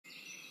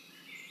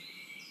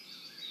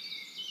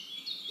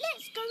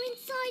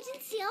inside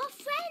and see our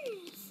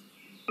friends.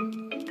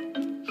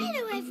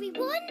 Hello,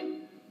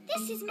 everyone.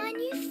 This is my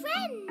new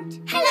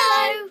friend.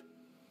 Hello.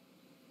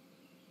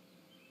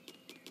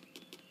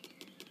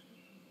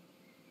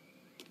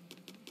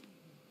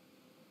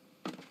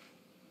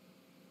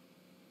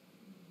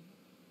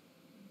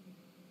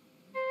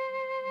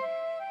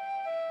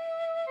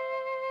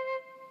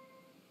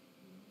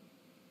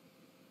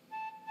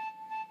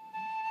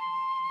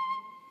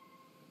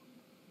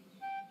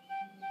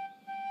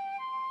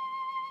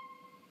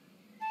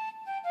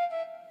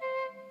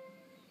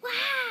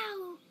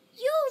 Wow,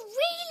 you're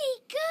really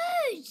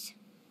good.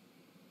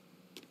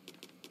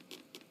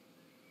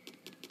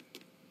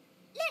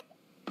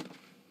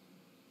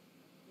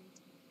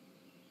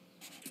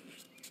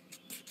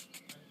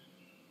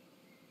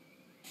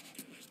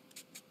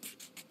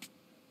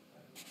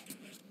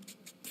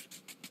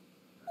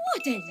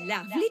 What a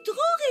lovely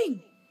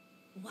drawing.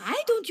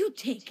 Why don't you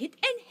take it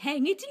and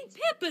hang it in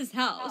Peppa's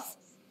house?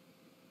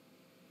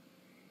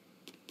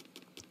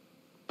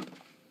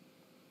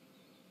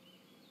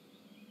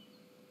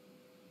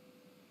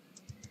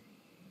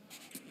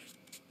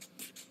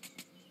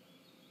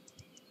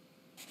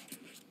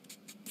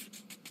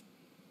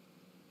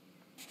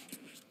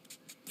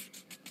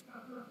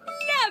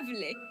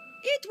 Lovely.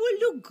 It will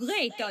look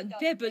great on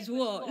Peppa's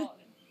wall.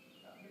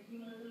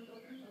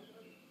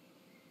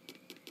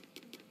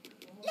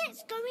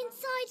 Let's go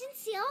inside and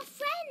see our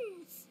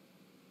friends.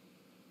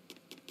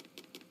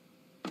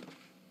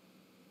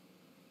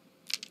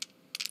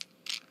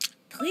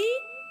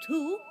 Three,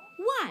 two,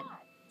 one.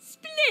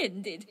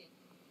 Splendid.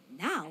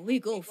 Now we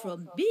go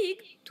from big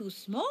to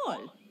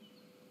small.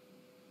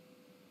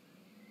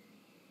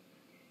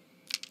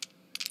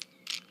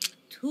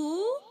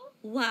 2,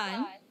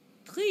 1,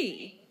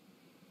 3.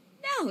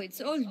 Now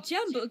it's all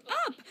jumbled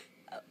up.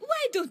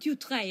 Why don't you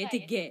try it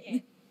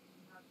again?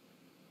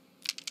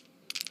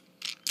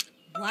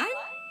 1,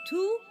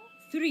 2,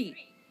 3.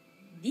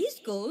 This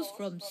goes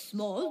from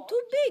small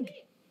to big.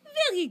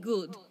 Very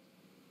good.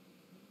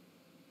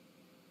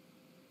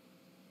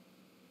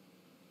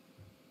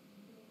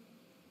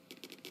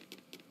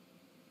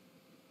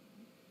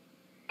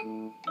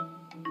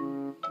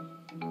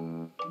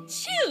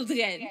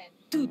 Children,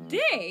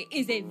 today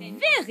is a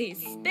very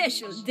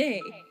special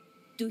day.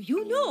 Do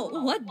you know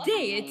what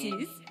day it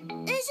is?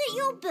 Is it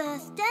your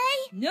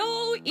birthday?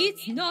 No,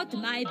 it's not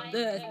my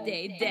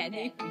birthday,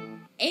 Danny.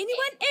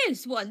 Anyone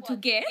else want to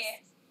guess?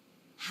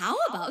 How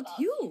about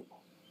you?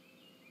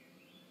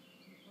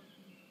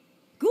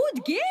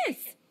 Good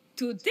guess.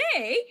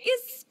 Today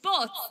is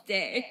Sports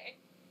Day.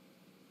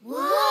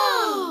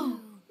 Whoa!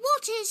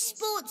 What is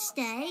Sports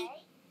Day?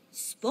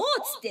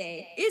 Sports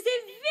Day is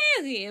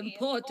a very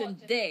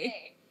important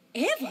day.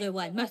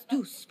 Everyone must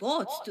do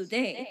sports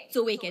today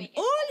so we can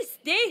all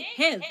stay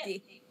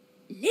healthy.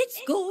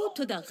 Let's go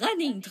to the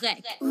running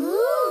track.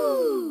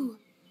 Ooh!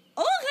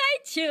 All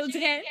right,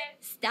 children,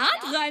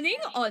 start running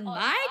on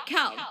my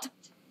count.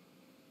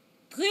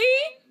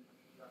 3,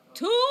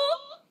 2,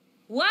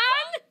 1,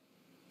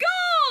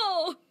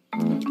 go!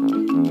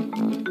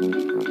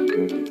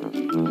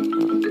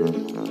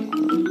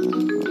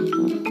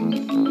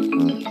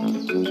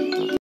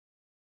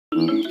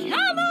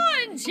 Come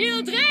on,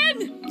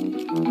 children!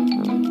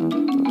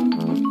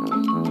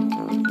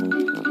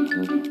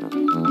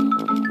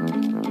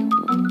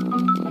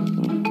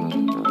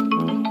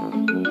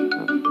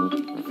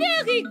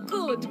 Very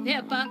good,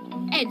 Peppa.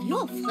 And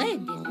your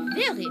friend is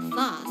very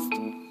fast.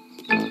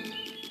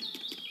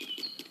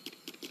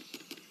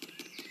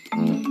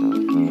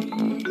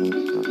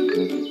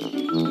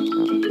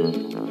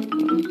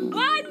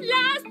 One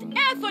last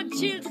effort,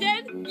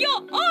 children.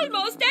 You're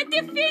almost at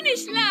the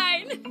finish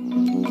line.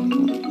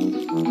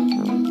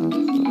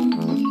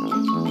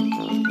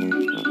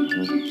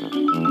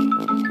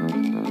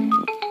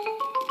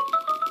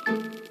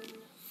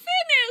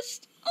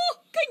 Finished! Oh,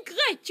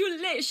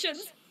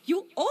 congratulations!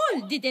 You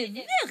all did a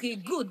very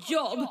good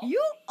job.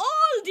 You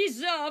all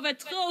deserve a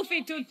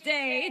trophy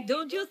today,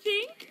 don't you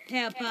think,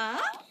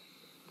 Peppa?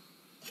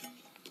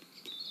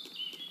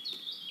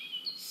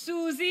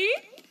 Susie?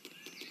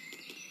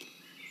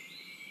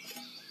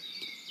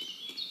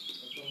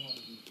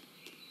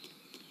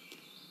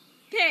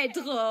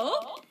 Pedro?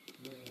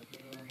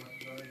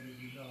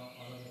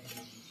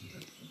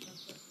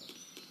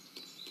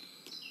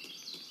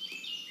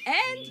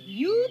 And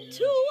you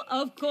too,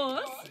 of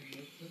course.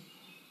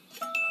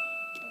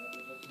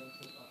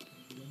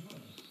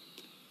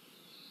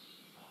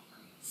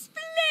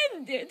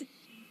 Splendid!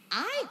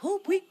 I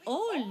hope we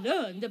all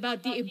learned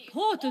about the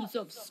importance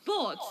of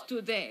sports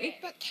today.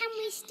 But can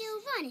we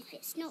still run if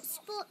it's not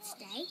Sports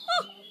Day?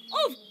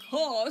 Oh, of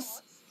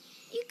course.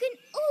 You can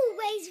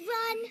always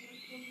run.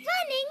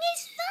 Running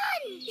is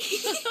fun.